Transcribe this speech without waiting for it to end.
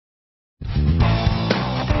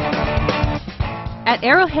At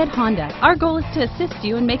Arrowhead Honda, our goal is to assist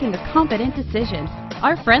you in making a confident decision.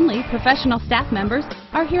 Our friendly, professional staff members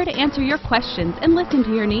are here to answer your questions and listen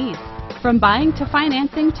to your needs. From buying to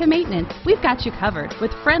financing to maintenance, we've got you covered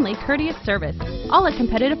with friendly, courteous service, all at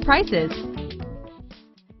competitive prices.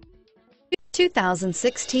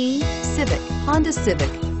 2016 Honda Civic.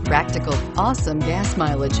 Practical, awesome gas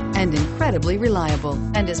mileage, and incredibly reliable,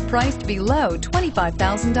 and is priced below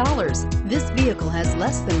 $25,000. This vehicle has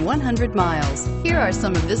less than 100 miles. Here are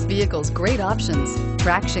some of this vehicle's great options: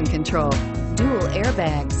 traction control, dual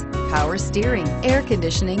airbags, power steering, air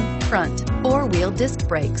conditioning, front, four-wheel disc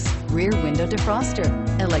brakes, rear window defroster,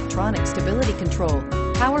 electronic stability control,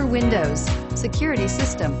 power windows, security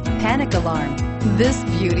system, panic alarm. This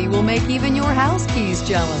beauty will make even your house keys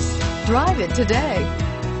jealous. Drive it today.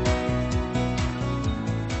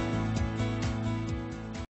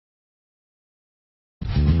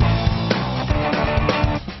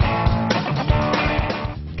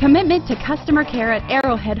 Commitment to customer care at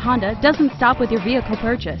Arrowhead Honda doesn't stop with your vehicle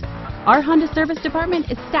purchase. Our Honda service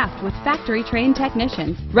department is staffed with factory-trained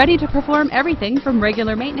technicians, ready to perform everything from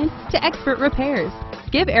regular maintenance to expert repairs.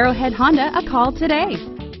 Give Arrowhead Honda a call today.